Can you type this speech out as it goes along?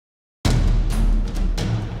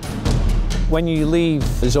When you leave,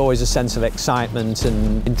 there's always a sense of excitement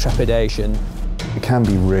and intrepidation. It can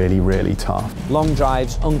be really, really tough. Long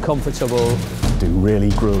drives, uncomfortable. Do really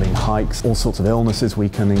grueling hikes, all sorts of illnesses we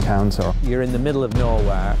can encounter. You're in the middle of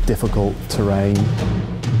nowhere. Difficult terrain.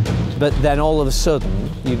 But then all of a sudden,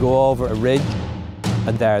 you go over a ridge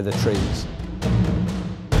and there are the trees.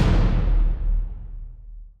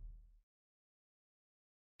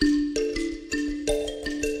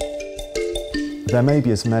 There may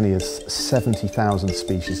be as many as 70,000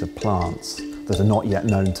 species of plants that are not yet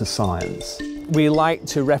known to science. We like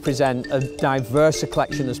to represent as diverse a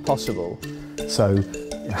collection as possible. So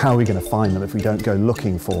how are we going to find them if we don't go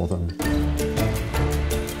looking for them?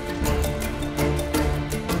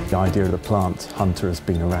 The idea of the plant hunter has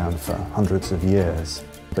been around for hundreds of years.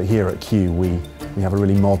 But here at Kew, we have a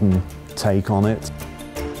really modern take on it.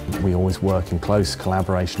 We always work in close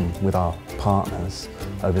collaboration with our partners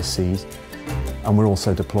overseas. And we're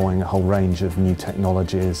also deploying a whole range of new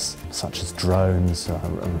technologies, such as drones,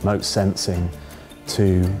 remote sensing,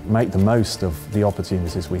 to make the most of the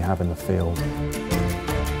opportunities we have in the field.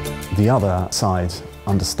 The other side,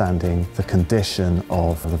 understanding the condition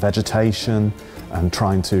of the vegetation and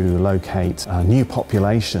trying to locate new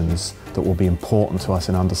populations that will be important to us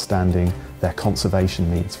in understanding their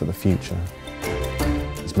conservation needs for the future.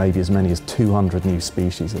 There's maybe as many as 200 new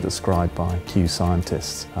species are described by Kew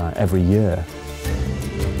scientists every year.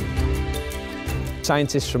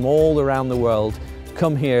 Scientists from all around the world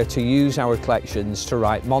come here to use our collections to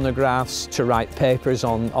write monographs, to write papers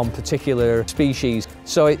on particular species.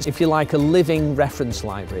 So it's, if you like, a living reference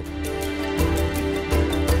library.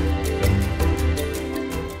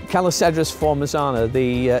 Calocedrus formosana,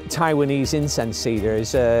 the Taiwanese incense cedar,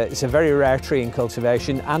 it's a very rare tree in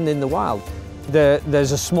cultivation and in the wild.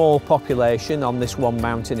 There's a small population on this one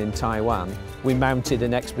mountain in Taiwan. We mounted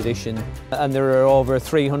an expedition and there are over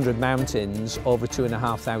 300 mountains over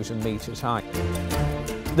 2,500 metres high.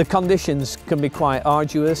 The conditions can be quite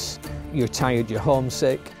arduous. You're tired, you're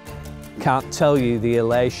homesick. Can't tell you the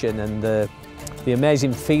elation and the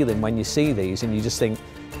amazing feeling when you see these and you just think,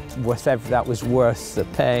 whatever that was worth the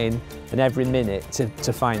pain and every minute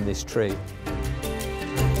to find this tree.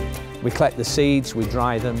 We collect the seeds, we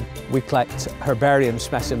dry them, we collect herbarium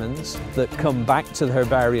specimens that come back to the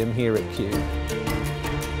herbarium here at Kew.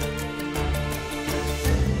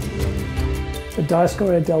 The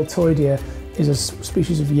Dioscorea deltoidea is a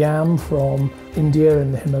species of yam from India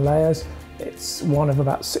and the Himalayas. It's one of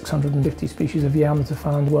about 650 species of yam that are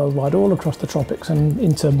found worldwide, all across the tropics and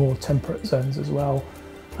into more temperate zones as well.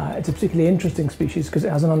 It's a particularly interesting species because it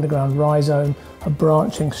has an underground rhizome, a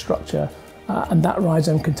branching structure, and that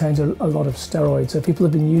rhizome contains a lot of steroids. So people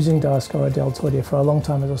have been using Dioscorea deltoidea for a long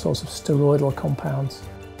time as a source of steroidal compounds,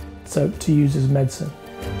 so to use as medicine.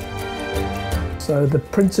 So the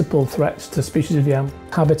principal threats to species of yam: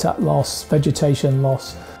 habitat loss, vegetation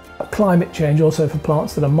loss, climate change also for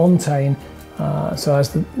plants that are montane. So as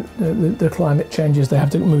the climate changes, they have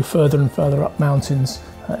to move further and further up mountains.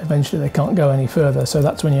 Eventually they can't go any further, so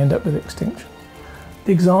that's when you end up with extinction.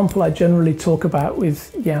 The example I generally talk about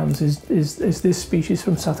with yams is this species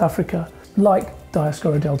from South Africa. Like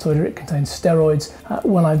Dioscorea deltoidea, it contains steroids.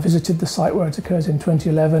 When I visited the site where it occurs in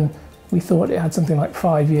 2011, we thought it had something like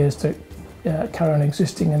 5 years to carry on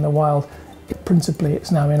existing in the wild. Principally,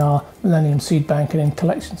 it's now in our Millennium Seed Bank and in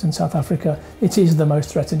collections in South Africa. It is the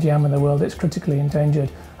most threatened yam in the world. It's critically endangered.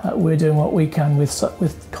 We're doing what we can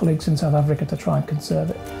with colleagues in South Africa to try and conserve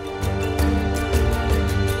it.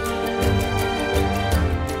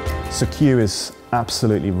 So Kew is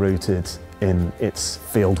absolutely rooted in its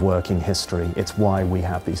fieldworking history. It's why we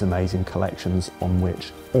have these amazing collections on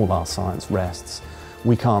which all our science rests.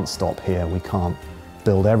 We can't stop here. We can't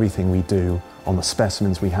build everything we do on the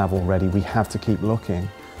specimens we have already. We have to keep looking.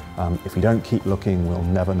 If we don't keep looking, we'll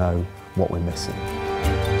never know what we're missing.